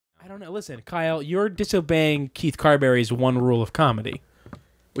don't know. Listen, Kyle, you're disobeying Keith Carberry's one rule of comedy,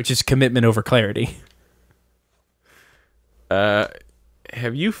 which is commitment over clarity.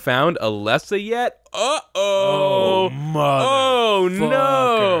 Have you found Alessa yet? Oh, mother. Oh,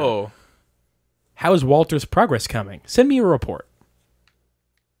 no. How is Walter's progress coming? Send me a report.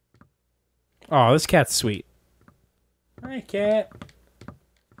 Oh, this cat's sweet. Hi, cat.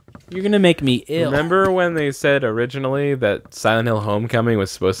 You're going to make me ill. Remember when they said originally that Silent Hill Homecoming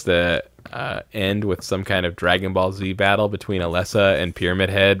was supposed to end with some kind of Dragon Ball Z battle between Alessa and Pyramid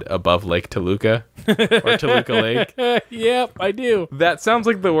Head above Lake Toluca? Or Toluca Lake? Yep, I do. That sounds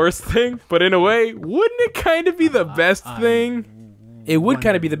like the worst thing, but in a way, wouldn't it kind of be the best thing? It would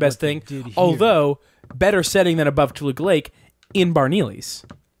kind of be the best thing, although better setting than above Toluca Lake in Barneely's.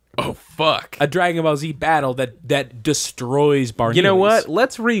 Oh, fuck. A Dragon Ball Z battle that destroys Barneely's. You know what?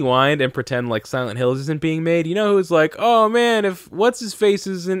 Let's rewind and pretend like Silent Hills isn't being made. You know who's like, oh man, if What's-His-Face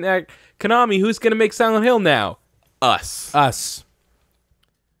is in Konami, who's going to make Silent Hill now? Us.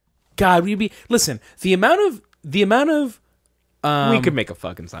 God, we'd be... Listen, the amount of... we could make a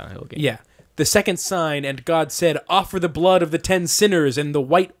fucking Silent Hill game. Yeah. The second sign, and God said, offer the blood of the 10 sinners and the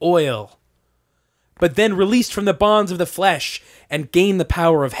white oil. But then released from the bonds of the flesh and gain the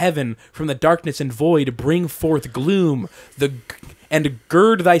power of heaven from the darkness and void, bring forth gloom, and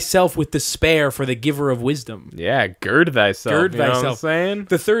gird thyself with despair for the giver of wisdom. Yeah, gird thyself. Gird you know thyself. what I'm saying?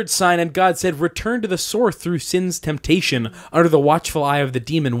 The third sign, and God said, return to the source through sin's temptation. Under the watchful eye of the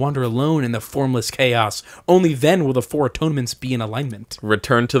demon, wander alone in the formless chaos. Only then will the 4 atonements be in alignment.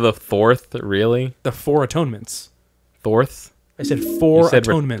 Return to the fourth, really? The 4 atonements. Fourth? I said 4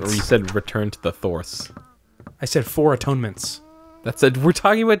 atonements. You said return to the Thorse. I said 4 atonements. We're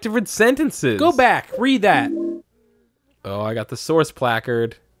talking about different sentences. Go back. Read that. Oh, I got the source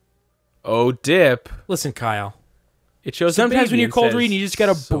placard. Oh, dip. Listen, Kyle. It shows Sometimes when you're cold reading, you just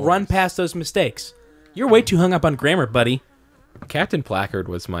gotta run past those mistakes. You're way too hung up on grammar, buddy. Captain Placard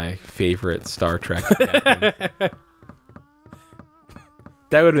was my favorite Star Trek captain.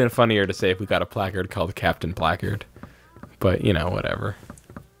 That would have been funnier to say if we got a placard called Captain Placard. But, you know, whatever.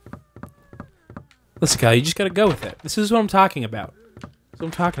 Listen, Kyle, you just gotta go with it. This is what I'm talking about.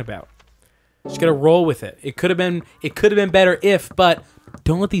 Just gotta roll with it. It could have been better if, but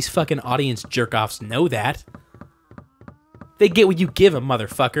don't let these fucking audience jerk-offs know that. They get what you give them,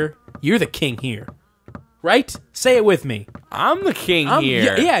 motherfucker. You're the king here. Right? Say it with me. I'm the king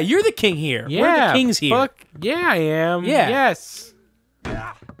here. Yeah, you're the king here. Yeah, we're the kings here. Fuck, yeah, I am. Yeah. Yes.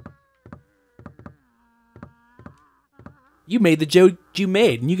 You made the joke you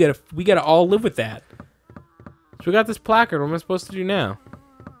made, and we gotta all live with that. So we got this placard. What am I supposed to do now?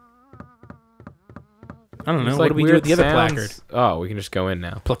 I don't know. It's What like do we do with the other sounds. placard? Oh, we can just go in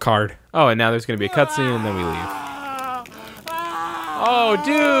now. Placard. Oh, and now there's going to be a cutscene, and then we leave. Oh,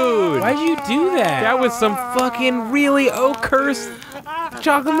 dude! Why'd you do that? That was some fucking really cursed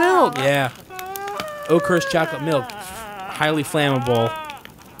chocolate milk. Yeah. Oakhurst chocolate milk. Highly flammable.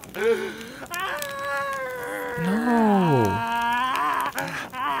 No.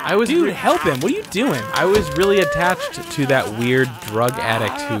 Dude, help him. What are you doing? I was really attached to that weird drug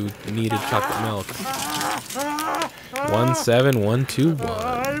addict who needed chocolate milk. 17121.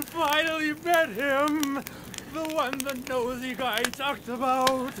 I finally met him! The one the nosy guy talked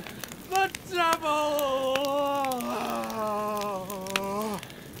about! The devil!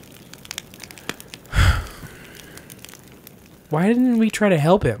 Why didn't we try to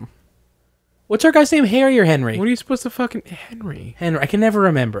help him? What's our guy's name? Harry or Henry? What are you supposed to fucking... Henry. Henry. I can never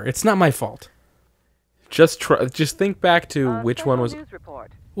remember. It's not my fault. Just think back to which one was...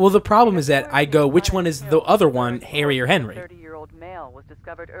 Well, the problem is that I go, which one is the other one, Harry or Henry? A 30-year-old male was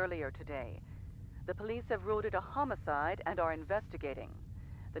discovered earlier today. The police have ruled it a homicide and are investigating.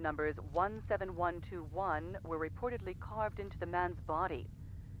 The numbers 17121 were reportedly carved into the man's body.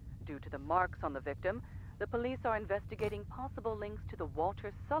 Due to the marks on the victim, the police are investigating possible links to the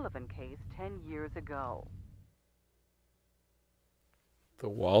Walter Sullivan case 10 years ago. The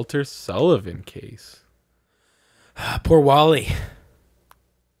Walter Sullivan case. Poor Wally.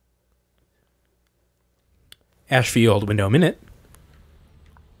 Ashfield window minute.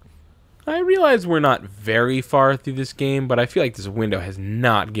 I realize we're not very far through this game, but I feel like this window has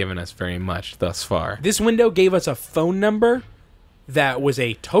not given us very much thus far. This window gave us a phone number that was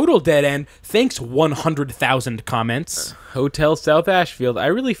a total dead end. Thanks 100,000 comments. Hotel South Ashfield. I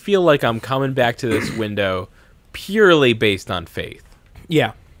really feel like I'm coming back to this window purely based on faith.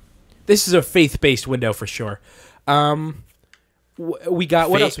 Yeah. This is a faith-based window for sure. We got...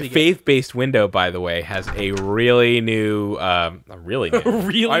 What else we get? Faith-based window, by the way, has a really new... really new.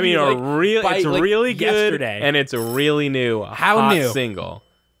 Really I mean, new, it's really good. yesterday. And it's a really new How hot new? single.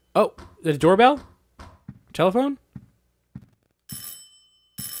 Oh, the doorbell? Telephone?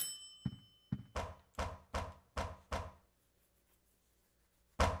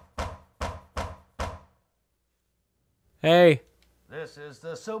 Hey. This is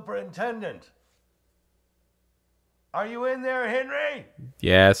the superintendent. Are you in there, Henry?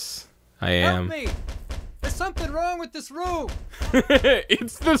 Yes, I Help am. me! There's something wrong with this room!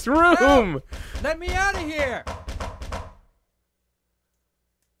 It's this room! Help! Let me out of here!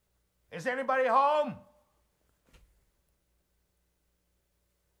 Is anybody home?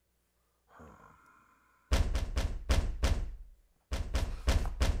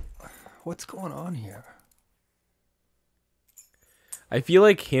 What's going on here? I feel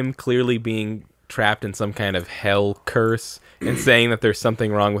like him clearly being trapped in some kind of hell curse and saying that there's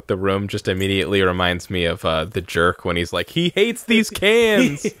something wrong with the room just immediately reminds me of the Jerk when he's like, he hates these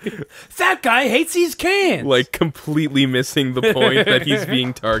cans! That guy hates these cans! Like, completely missing the point that he's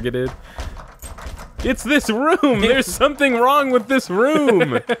being targeted. It's this room! There's something wrong with this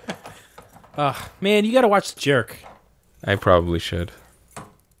room! Ugh, man, you gotta watch Jerk. I probably should.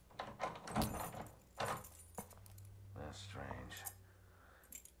 That's strange.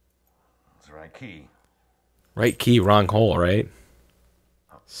 That's the right key. Right key, wrong hole, right?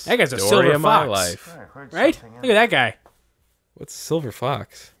 That guy's a Story silver of my fox. life. I heard Right? something Look at that guy. What's Silver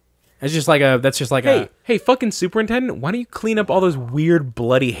Fox? That's just like a... Hey, fucking superintendent, why don't you clean up all those weird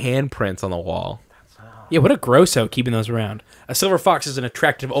bloody handprints on the wall? Yeah, what a grosso keeping those around. A silver fox is an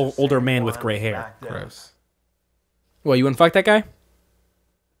attractive older man with gray hair. Back there. Gross. Well, you wouldn't fuck that guy?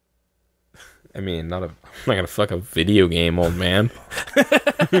 I mean, I'm not gonna fuck a video game, old man.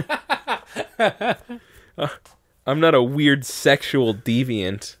 I'm not a weird sexual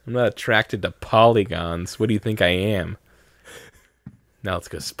deviant. I'm not attracted to polygons. What do you think I am? Now let's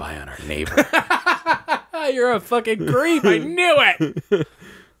go spy on our neighbor. You're a fucking creep. I knew it.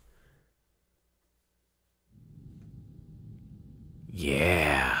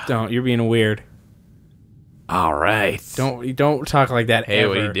 Yeah. Don't. You're being weird. All right. Don't talk like that. Hey, ever.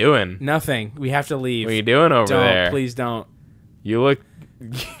 what are you doing? Nothing. We have to leave. What are you doing over don't. there? Please don't. You look.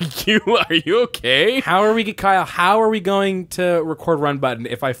 Are you okay? How are we, Kyle? How are we going to record run button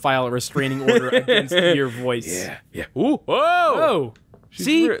if I file a restraining order against your voice? Yeah. Ooh. Whoa. Oh,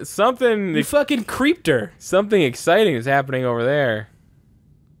 see, Something. you fucking creeped her. Something exciting is happening over there.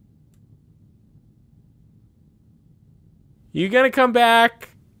 You gonna come back?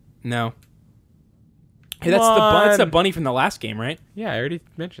 No. Hey, that's Come the on. bunny from the last game, right? Yeah, I already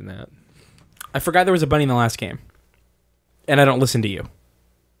mentioned that. I forgot there was a bunny in the last game, and I don't listen to you.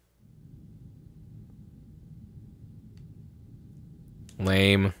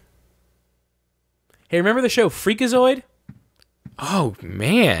 Lame. Hey, remember the show Freakazoid? Oh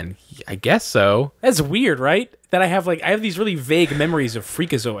man, I guess so. That's weird, right? That I have these really vague memories of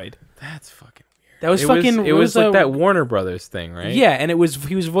Freakazoid. That's fucking weird. That was It fucking. It was like that Warner Brothers thing, right? Yeah, and he was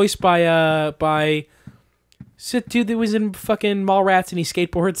voiced by dude that was in fucking Mallrats and he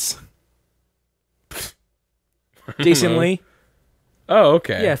skateboards. Jason Lee. Oh,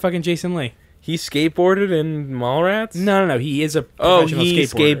 okay. Yeah, fucking Jason Lee. He skateboarded in Mallrats? No. He is a Oh, professional he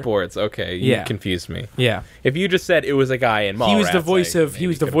skateboarder. skateboards. Okay, you Yeah. confused me. Yeah, If you just said it was a guy in Mallrats, he was the voice of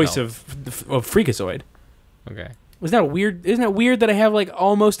maybe could've helped. of Freakazoid. Okay. Was that weird? Isn't that weird that I have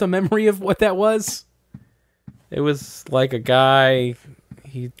almost a memory of what that was? It was like a guy.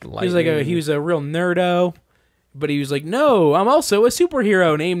 He He was a real nerdo, but he was like, no, I'm also a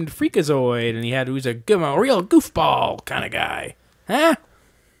superhero named Freakazoid, and he was a real goofball kind of guy. Huh?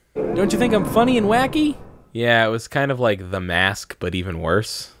 Don't you think I'm funny and wacky? Yeah, it was kind of like The Mask, but even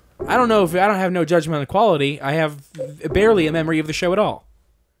worse. I don't know if I don't have no judgment on the quality. I have barely a memory of the show at all.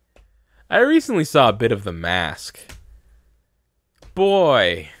 I recently saw a bit of The Mask.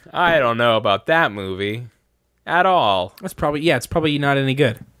 Boy, I don't know about that movie at all. It's probably not any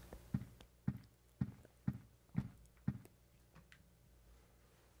good.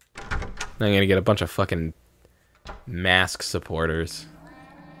 I'm gonna get a bunch of fucking Mask supporters.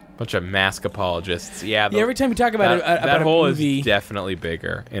 Bunch of Mask apologists. Yeah, Every time you talk about that a hole movie, is definitely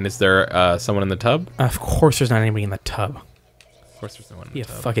bigger. And is there someone in the tub? of course there's not anybody in the tub. Of course there's no one in You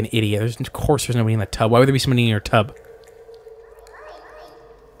the tub. fucking idiot. Of course there's nobody in the tub. Why would there be somebody in your tub?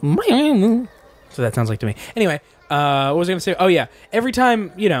 So that sounds like to me. Anyway, what was I going to say? Oh, yeah. Every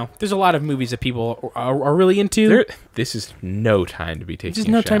time, there's a lot of movies that people are really into. This is no time to be taking There's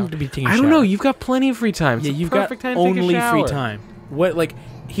a no shower. time to be taking a I don't shower. know. You've got plenty of free time. It's Yeah, the you've got perfect time to take a only free shower. time. What,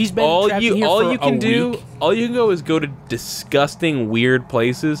 he's been All trapped in here you for can a do, week. all you can go is go to disgusting, weird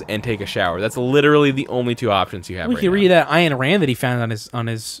places and take a shower. That's literally the only two options you have. We right can now. read that Ayn Rand that he found on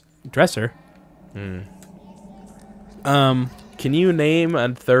his dresser. Can you name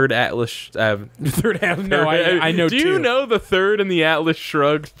a third Atlas? Third Atlas? No, I know Do two. you know the third in the Atlas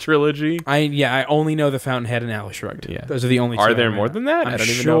Shrugged trilogy? I only know the Fountainhead and Atlas Shrugged. Yeah. Those are the only two. Are there I more know. than that? I'm I don't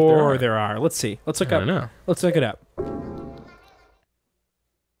even sure know if there are. there are. Let's see. Let's look I up. don't know. Let's look it up.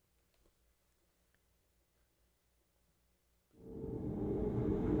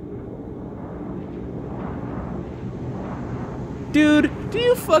 Dude, do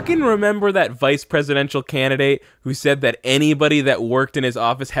you fucking remember that vice presidential candidate who said that anybody that worked in his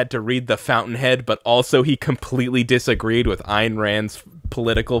office had to read The Fountainhead, but also he completely disagreed with Ayn Rand's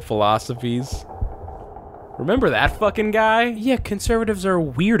political philosophies? Remember that fucking guy? Yeah, conservatives are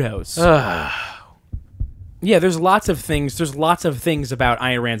weirdos. Yeah, there's lots of things. There's lots of things about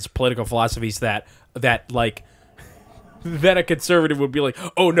Ayn Rand's political philosophies that like that a conservative would be like,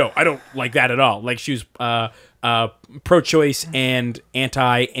 oh no, I don't like that at all. Like she was pro-choice and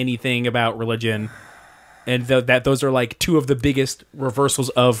anti anything about religion, and that those are like two of the biggest reversals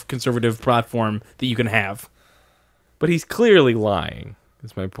of conservative platform that you can have. But he's clearly lying,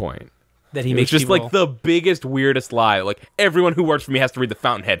 is my point. That he It's makes just people, like the biggest, weirdest lie. Like, everyone who works for me has to read The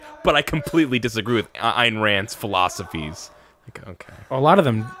Fountainhead, but I completely disagree with Ayn Rand's philosophies. Like, okay. a lot of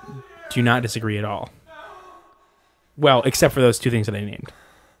them do not disagree at all. Well, except for those two things that I named.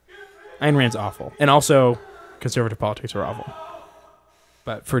 Ayn Rand's awful, and also conservative politics are awful,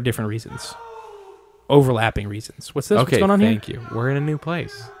 but for different reasons, overlapping reasons. What's this? Okay, What's going on thank here? you. We're in a new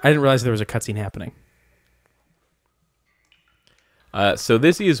place. I didn't realize there was a cutscene happening. So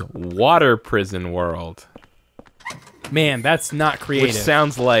this is Water Prison World, Man, that's not creative. which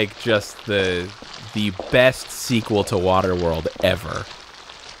sounds like just the best sequel to Waterworld ever.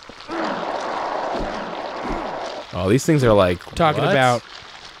 Oh, these things are like Talking what? about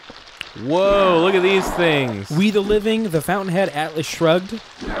Whoa! Look at these things. We the Living, The Fountainhead, Atlas Shrugged,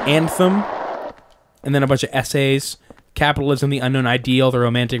 Anthem, and then a bunch of essays. Capitalism, The Unknown Ideal, The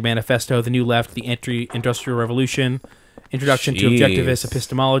Romantic Manifesto, The New Left, The Industrial Revolution, Introduction to Objectivist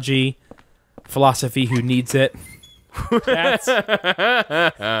Epistemology, Philosophy, Who Needs It. That's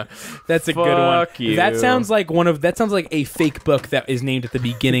a good one. Fuck you. That sounds like a fake book that is named at the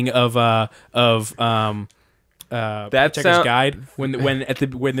beginning of Hitchhiker's Guide when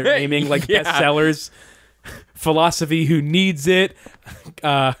they're naming like Yeah. bestsellers. Philosophy, Who Needs It,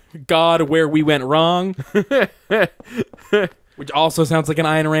 God, Where We Went Wrong, which also sounds like an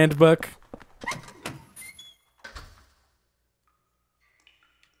Ayn Rand book.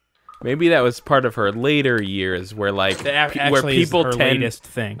 Maybe that was part of her later years, where like That where actually people is her tend latest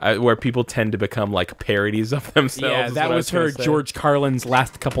thing. where people tend to become like parodies of themselves. Yeah, is that what I was gonna her say. George Carlin's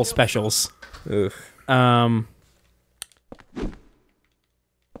last couple specials. Ugh.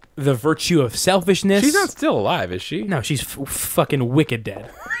 The Virtue of Selfishness. She's not still alive, is she? No, she's fucking wicked dead.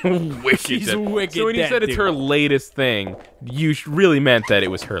 Wicked. She's dead. wicked So when you dead, said it's dude. her latest thing, you really meant that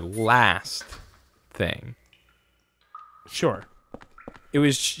it was her last thing. Sure. It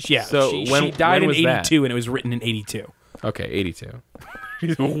was, yeah. So she when died in was that? 82 and it was written in 82. Okay, 82.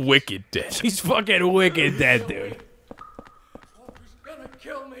 She's wicked dead. She's fucking wicked dead, dude. Gonna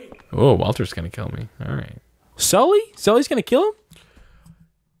kill me. Oh, Walter's gonna kill me. All right. Sully? Sully's gonna kill him?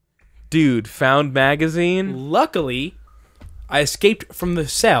 Dude, Found Magazine. Luckily, I escaped from the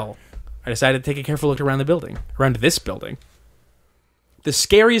cell. I decided to take a careful look around the building. Around this building. The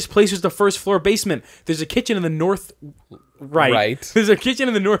scariest place was the first floor basement. There's a kitchen in the north right. There's a kitchen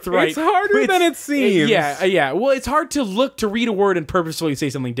in the north right. It's harder than it seems. Yeah. Well, it's hard to look to read a word and purposefully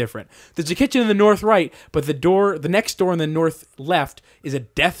say something different. There's a kitchen in the north right, but the next door in the north left is a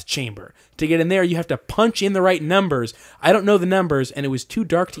death chamber. To get in there, you have to punch in the right numbers. I don't know the numbers, and it was too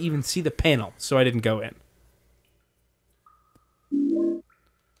dark to even see the panel, so I didn't go in.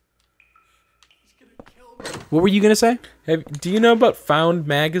 What were you gonna say? Do you know about Found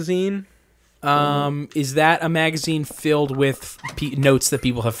Magazine? Is that a magazine filled with notes that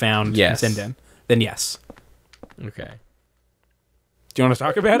people have found Yes. and send in? Then yes. Okay. Do you want to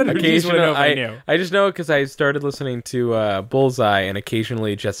talk about it? Or do you just want to know if I knew? I just know it because I started listening to Bullseye, and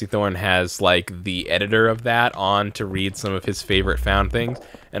occasionally Jesse Thorne has like the editor of that on to read some of his favorite found things.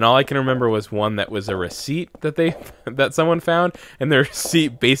 And all I can remember was one that was a receipt that someone found, and the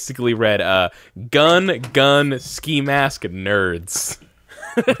receipt basically read gun, ski mask, nerds.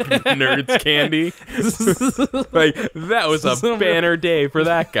 Nerds candy. Like, that was a banner day for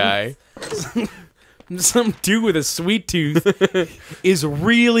that guy. Some dude with a sweet tooth is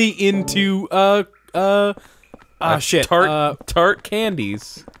really into Tart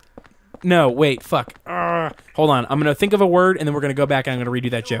candies. No, wait, fuck. Hold on. I'm gonna think of a word and then we're gonna go back and I'm gonna redo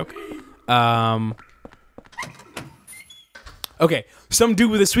that joke. Okay. Some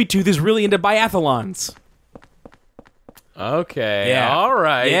dude with a sweet tooth is really into biathlons. Okay. Yeah. All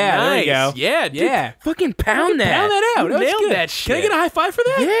right. Yeah, there Nice. you go. Yeah, dude. Yeah. Fucking pound that. Pound that out. You That was nailed good. that shit. Can I get a high five for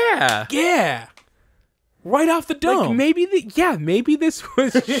that? Yeah. Yeah. Right off the dome. Like maybe this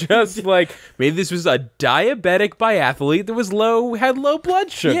was just like maybe this was a diabetic biathlete that had low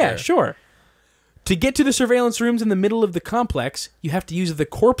blood sugar. Yeah, sure. To get to the surveillance rooms in the middle of the complex, you have to use the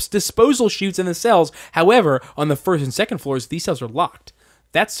corpse disposal chutes in the cells. However, on the first and second floors, these cells are locked.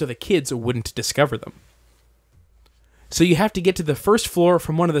 That's so the kids wouldn't discover them. So you have to get to the first floor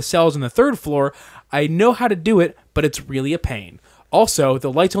from one of the cells on the third floor. I know how to do it, but it's really a pain. Also,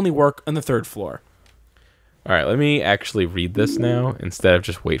 the lights only work on the third floor. All right, let me actually read this now instead of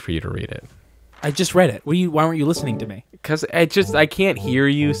just wait for you to read it. I just read it. Why weren't you listening to me? Because I can't hear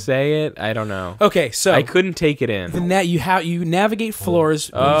you say it. I don't know. Okay, so I couldn't take it in. you navigate floors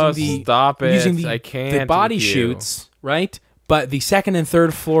Oh, using the stop it. using I can't the body with you. chutes, right? But the second and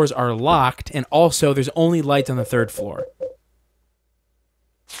third floors are locked, and also there's only lights on the third floor.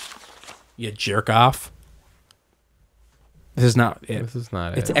 You jerk off. This is not it. This is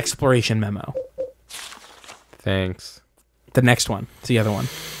not It's it. an exploration memo. Thanks. The next one. It's the other one.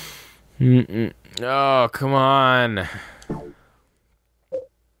 Mm-mm. Oh, come on.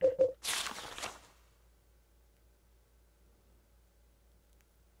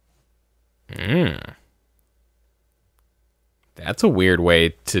 That's a weird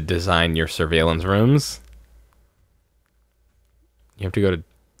way to design your surveillance rooms. You have to go to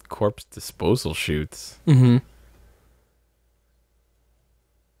corpse disposal chutes. Mm-hmm.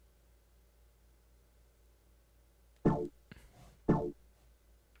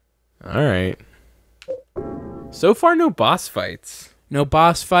 All right. So far, no boss fights. No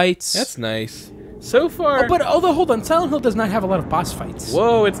boss fights. That's nice. So far. But although, hold on, Silent Hill does not have a lot of boss fights.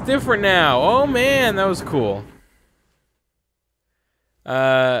 Whoa, it's different now. Oh man, that was cool.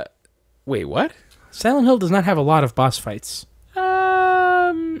 Wait, what? Silent Hill does not have a lot of boss fights.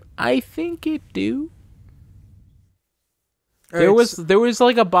 I think it do. There was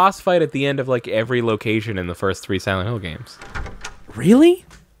like a boss fight at the end of like every location in the first 3 Silent Hill games. Really?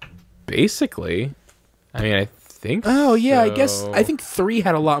 Basically. I mean, I think Oh yeah, I so. guess I think 3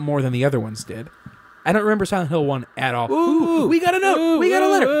 had a lot more than the other ones did. I don't remember Silent Hill 1 at all. Ooh, we got a note. Ooh, we got a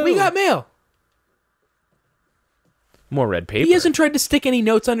letter. ooh, We ooh. got mail. More red paper. He hasn't tried to stick any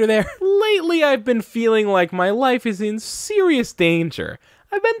notes under there. Lately, I've been feeling like my life is in serious danger.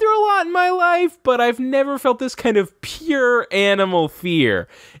 I've been through a lot in my life, but I've never felt this kind of pure animal fear.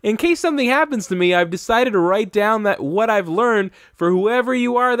 In case something happens to me, I've decided to write down what I've learned for whoever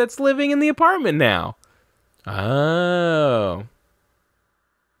you are that's living in the apartment now. Oh.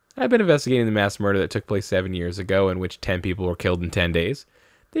 I've been investigating the mass murder that took place 7 years ago, in which 10 people were killed in 10 days.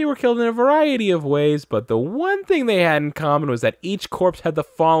 They were killed in a variety of ways, but the one thing they had in common was that each corpse had the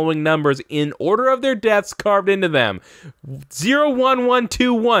following numbers in order of their deaths carved into them.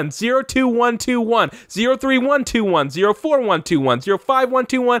 01121, 02121, 03121, 04121,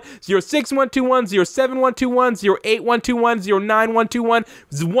 05121, 06121, 07121, 08121, 09121,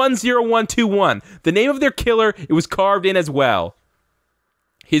 10121. The name of their killer, it was carved in as well.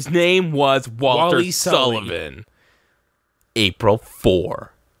 His name was Walter Wally Sully. Sullivan. April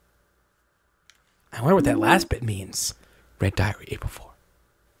 4. I wonder what that last bit means. Red Diary, April 4.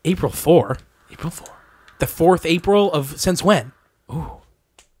 April 4? April 4. The 4th April of since when? Ooh.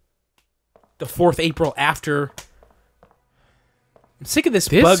 The 4th April after. I'm sick of this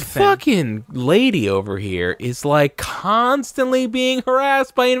bug This thing. fucking lady over here is like constantly being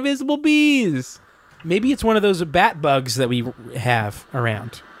harassed by invisible bees. Maybe it's one of those bat bugs that we have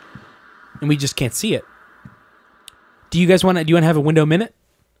around. And we just can't see it. Do you want to have a window minute?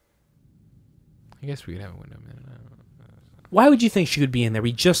 I guess we could have a window minute. Why would you think she would be in there?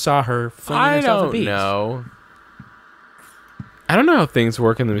 We just saw her flinging I herself at don't bees. know. I don't know how things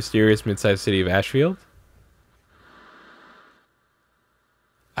work in the mysterious mid-sized city of Ashfield.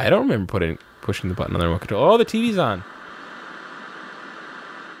 I don't remember pushing the button on the remote control. Oh, the TV's on.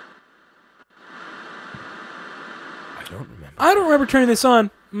 I don't remember turning this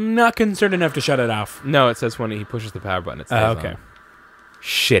on. I'm not concerned enough to shut it off. No, it says when he pushes the power button, it stays Oh, okay. on.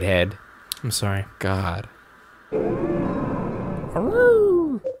 Shithead. I'm sorry. God.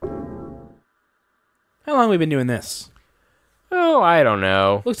 How long have we been doing this? Oh, I don't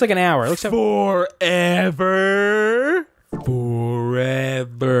know. Looks like an hour. Looks like Forever.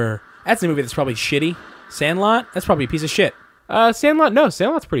 forever. That's a movie that's probably shitty. Sandlot? That's probably a piece of shit. Sandlot. No,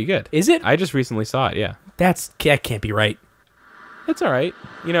 Sandlot's pretty good. Is it? I just recently saw it. Yeah, That can't be right. it's all right.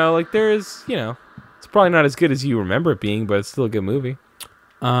 You know, like it's probably not as good as you remember it being, but it's still a good movie.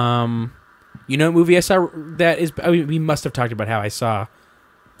 You know what movie I saw that is... I mean, we must have talked about how I saw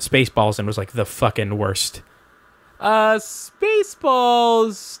Spaceballs and was like the fucking worst.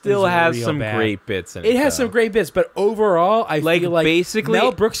 Spaceballs still It's has real some bad. great bits in it. It has some great bits, but overall, I Like, feel like basically-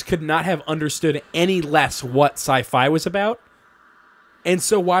 Mel Brooks could not have understood any less what sci-fi was about. And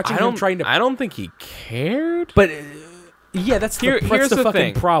so watching him trying to... I don't think he cared. But, yeah, that's the, Here's that's the the fucking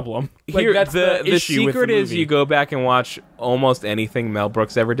thing. problem. Like, Here, that's the issue with secret the is movie. you go back and watch almost anything Mel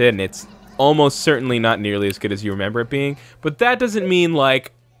Brooks ever did, and it's almost certainly not nearly as good as you remember it being. But that doesn't mean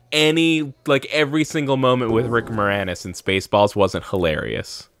every single moment with Rick Moranis in Spaceballs wasn't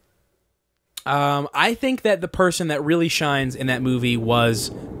hilarious. I think that the person that really shines in that movie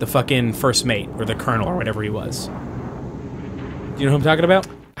was the fucking first mate, or the colonel, or whatever he was. Do you know who I'm talking about?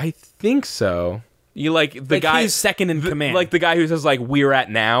 I think so. You like the Like guy his second in command. like the guy who says like "we're at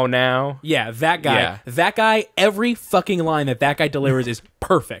now." Yeah, that guy. Yeah. That guy, every fucking line that guy delivers is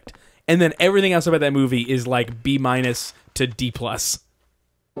perfect. And then everything else about that movie is like B- to D+. But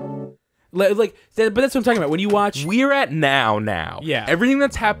that's what I'm talking about. When you watch... We're at now. Yeah. Everything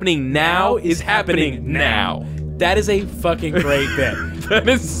that's happening now is happening now. That is a fucking great bit. That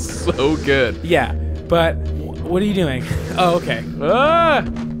is so good. Yeah, but what are you doing? Oh, okay. Ah!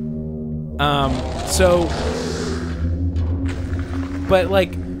 So... But,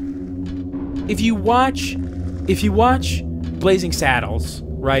 like, if you watch Blazing Saddles,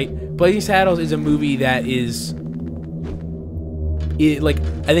 right? Blazing Saddles is a movie that is...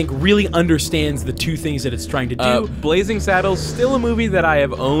 I think really understands the two things that it's trying to do. Blazing Saddles, still a movie that I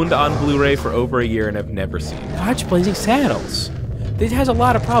have owned on Blu-ray for over a year and have never seen. Watch Blazing Saddles. It has a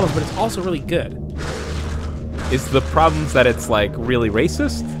lot of problems, but it's also really good. Is the problems that it's like really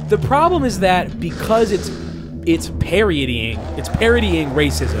racist? The problem is that because it's parodying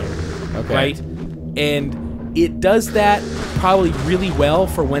racism, Okay. right? And it does that probably really well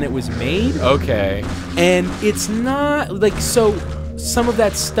for when it was made. Okay. And it's not like so. Some of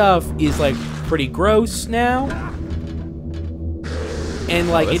that stuff is like pretty gross now, and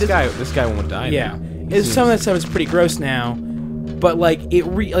like This guy won't die. yeah, now. some of that stuff is pretty gross now. But like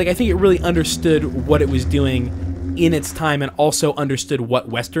I think it really understood what it was doing in its time, and also understood what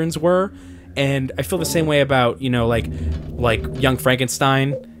westerns were. And I feel the same way about like Young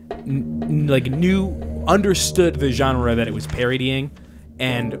Frankenstein, understood the genre that it was parodying.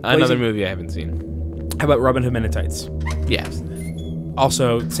 And Another movie I haven't seen. How about Robin Hood Men in Tights? Yes.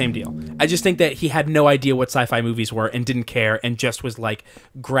 Also, same deal. I just think that he had no idea what sci-fi movies were and didn't care, and just was like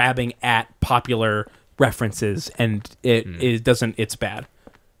grabbing at popular references, and it doesn't. It's bad.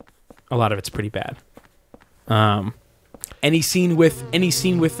 A lot of it's pretty bad. Any scene with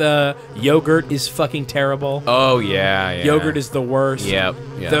yogurt is fucking terrible. Oh yeah. Yogurt is the worst. Yep.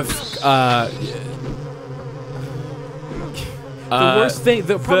 The worst thing,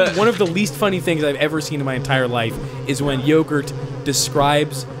 probably one of the least funny things I've ever seen in my entire life is when Yogurt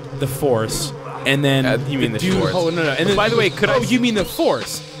describes the Force, and then you mean the dude, Schwartz. Oh no! And then, By the way, you mean the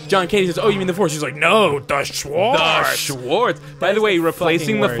Force? John Candy says, "Oh, you mean the Force?" She's like, "No, the Schwartz." The Schwartz. By the way,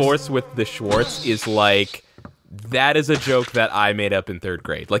 replacing the fucking Force with the Schwartz is like that is a joke that I made up in third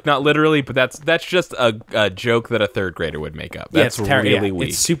grade. Like not literally, but that's just a joke that a third grader would make up. That's really weak.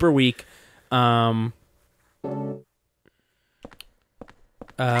 It's super weak. I'm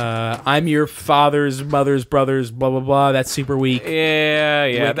your father's mother's brother's blah blah blah. That's super weak. Yeah.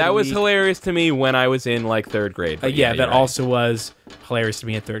 Wicked That was weak. hilarious to me when I was in like third grade. But Yeah, you're that right. also was hilarious to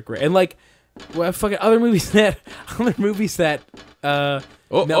me in third grade. And like, fucking other movies that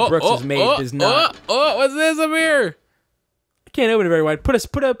Mel Brooks has made does not. What's this up here? I can't open it very wide. Put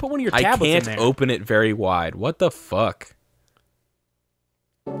one of your I tablets can't in there. open it very wide. What the fuck?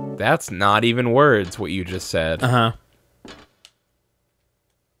 That's not even words. What you just said. Uh-huh.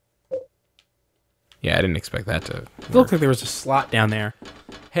 Yeah, I didn't expect that to. It looked like there was a slot down there.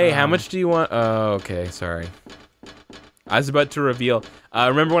 Hey, how much do you want? Oh, okay, sorry. I was about to reveal.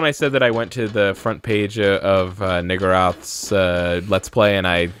 Remember when I said that I went to the front page of Niggeroth's Let's Play and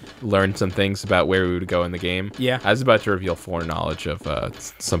I learned some things about where we would go in the game? Yeah. I was about to reveal foreknowledge of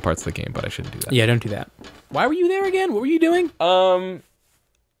some parts of the game, but I shouldn't do that. Yeah, don't do that. Why were you there again? What were you doing? I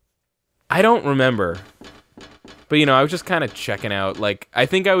don't remember. But, you know, I was just kind of checking out. Like, I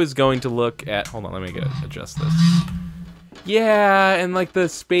think I was going to look at... Hold on, let me adjust this. Yeah, and, like, the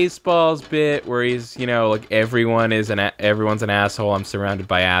Spaceballs bit where he's, you know, like, everyone's an asshole. I'm surrounded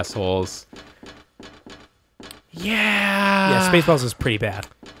by assholes. Yeah. Yeah, Spaceballs is pretty bad.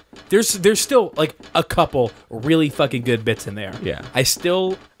 There's still, like, a couple really fucking good bits in there. Yeah. I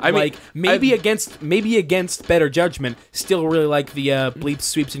mean, maybe against better judgment, still really like the bleeps,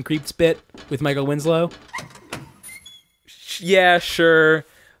 sweeps, and creeps bit with Michael Winslow. Yeah, sure.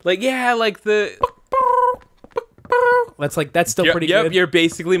 Like, yeah, like the... That's still pretty good. You're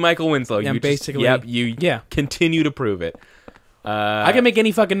basically Michael Winslow. Yeah, You yeah. continue to prove it. I can make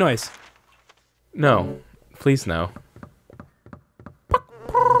any fucking noise. No, please no.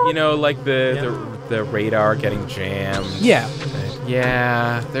 You know, like the radar getting jammed. Yeah.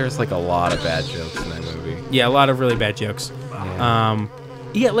 Yeah, there's like a lot of bad jokes in that movie. Yeah, a lot of really bad jokes.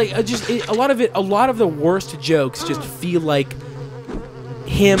 Yeah. Like a lot of the worst jokes just feel like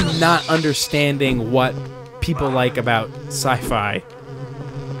him not understanding what people like about sci-fi.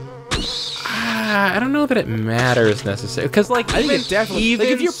 I don't know that it matters necessarily, because like I think it definitely. Like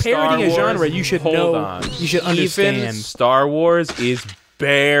if you're parodying a genre, you should know. You should understand. Even Star Wars is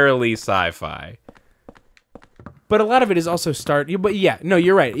barely sci-fi. But a lot of it is also But yeah, no,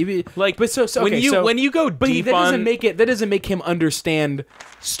 you're right. Like, but when you go deep that doesn't make him understand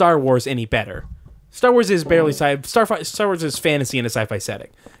Star Wars any better. Star Wars is barely Star Wars is fantasy in a sci-fi setting,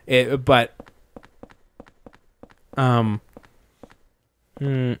 but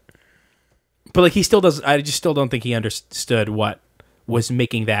like he still does. I just still don't think he understood what was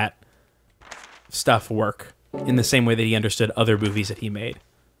making that stuff work in the same way that he understood other movies that he made.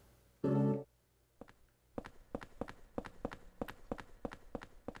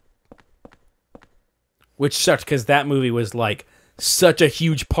 Which sucked because that movie was like such a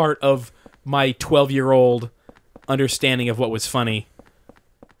huge part of my 12-year-old understanding of what was funny.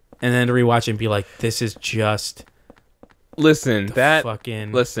 And then to rewatch it and be like, this is just... the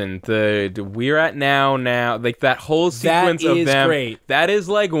We're At Now, like that whole sequence of them. Great. That is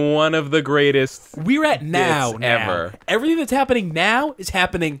like one of the greatest We're At Now ever. Everything that's happening now is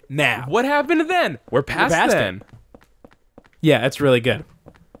happening now. What happened then? We're past then. Yeah, that's really good.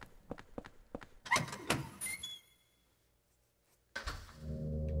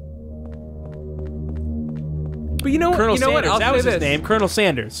 But you know what? Sanders, that was his this. name, Colonel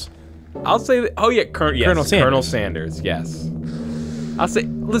Sanders. I'll say that. Oh yeah, Colonel Sanders. Colonel Sanders. Yes. I'll say.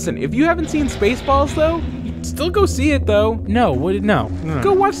 Listen, if you haven't seen Spaceballs though, you still go see it though. No.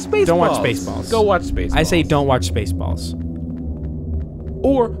 Go watch Spaceballs. Don't watch Spaceballs. Go watch Spaceballs. I say don't watch Spaceballs.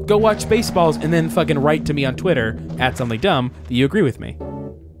 Or go watch Spaceballs and then fucking write to me on Twitter @somethingdumb that you agree with me.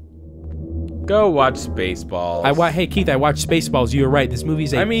 Go watch Spaceballs. Hey Keith, I watched Spaceballs. You were right. This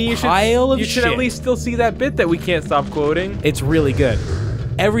movie's a pile of shit. You should at least still see that bit that we can't stop quoting. It's really good.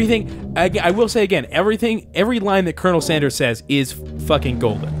 Everything. I will say again. Every line that Colonel Sanders says is fucking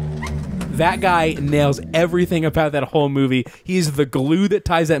golden. That guy nails everything about that whole movie. He's the glue that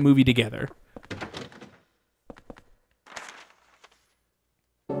ties that movie together.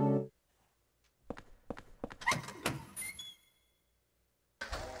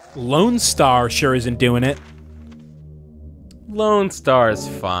 Lone Star sure isn't doing it. Lone Star's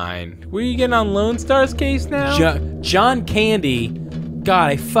fine. Were you getting on Lone Star's case now? John Candy.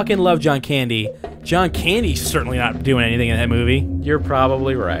 God, I fucking love John Candy. John Candy's certainly not doing anything in that movie. You're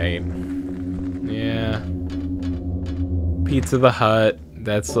probably right. Yeah. Pizza the Hut.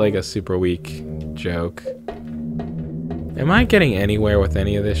 That's like a super weak joke. Am I getting anywhere with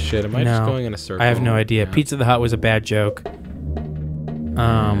any of this shit? Am I just going in a circle? I have no idea. Yeah. Pizza the Hut was a bad joke.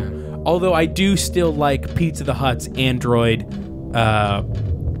 Although I do still like Pizza the Hut's Android,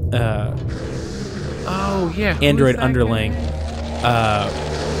 Android underling.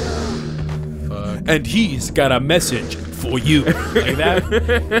 Fuck. And he's got a message for you. Like that.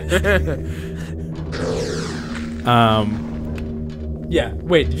 Yeah.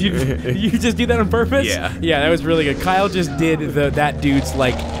 Wait, did you just do that on purpose? Yeah. Yeah, that was really good. Kyle just did that dude's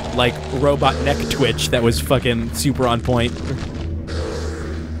like robot neck twitch that was fucking super on point.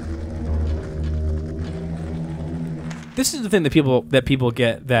 This is the thing that people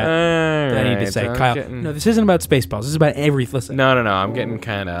get that I need to say, Kyle. No, this isn't about Spaceballs. This is about everything. Listen. No. I'm getting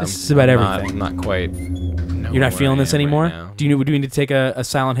kind of. This is about everything. Not quite. You're not feeling this anymore. Right, do we need to take a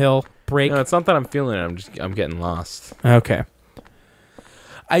Silent Hill break? No, it's not that I'm feeling it. I'm getting lost. Okay.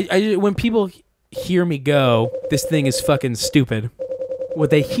 I when people hear me go, this thing is fucking stupid.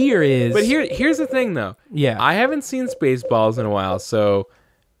 What they hear is. But here's the thing, though. Yeah. I haven't seen Spaceballs in a while, so.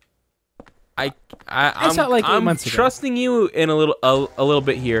 I'm trusting you in a little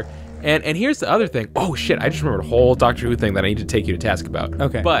bit here, and here's the other thing. Oh shit! I just remembered a whole Doctor Who thing that I need to take you to task about.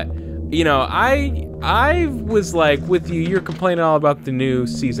 Okay. But I was like with you. You're complaining all about the new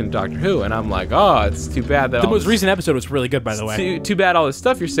season of Doctor Who, and I'm like, oh, it's too bad that the most recent episode was really good, by the way. Too bad all this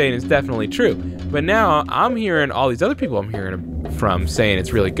stuff you're saying is definitely true. But now I'm hearing all these other people I'm hearing from saying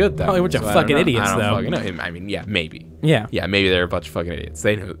it's really good, though. Probably a bunch of fucking idiots, I don't though. fucking know. I mean, yeah, maybe. Yeah. Yeah, maybe they're a bunch of fucking idiots.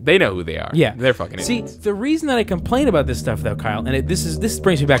 They know who they are. Yeah. They're fucking idiots. See, the reason that I complain about this stuff, though, Kyle, and this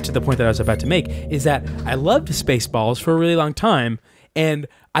brings me back to the point that I was about to make, is that I loved Spaceballs for a really long time, and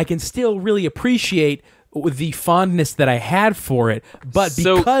I can still really appreciate the fondness that I had for it, but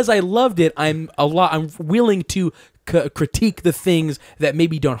So- because I loved it, I'm willing to critique the things that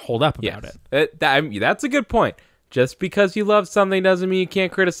maybe don't hold up about it. That's a good point. Just because you love something doesn't mean you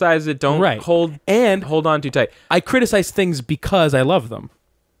can't criticize it. Don't Right. hold on too tight. I criticize things because I love them.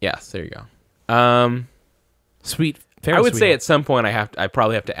 Yes, there you go. Sweet. I would say at some point I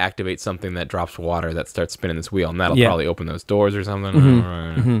probably have to activate something that drops water that starts spinning this wheel, and that'll Yeah. probably open those doors or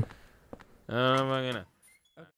something. Fucking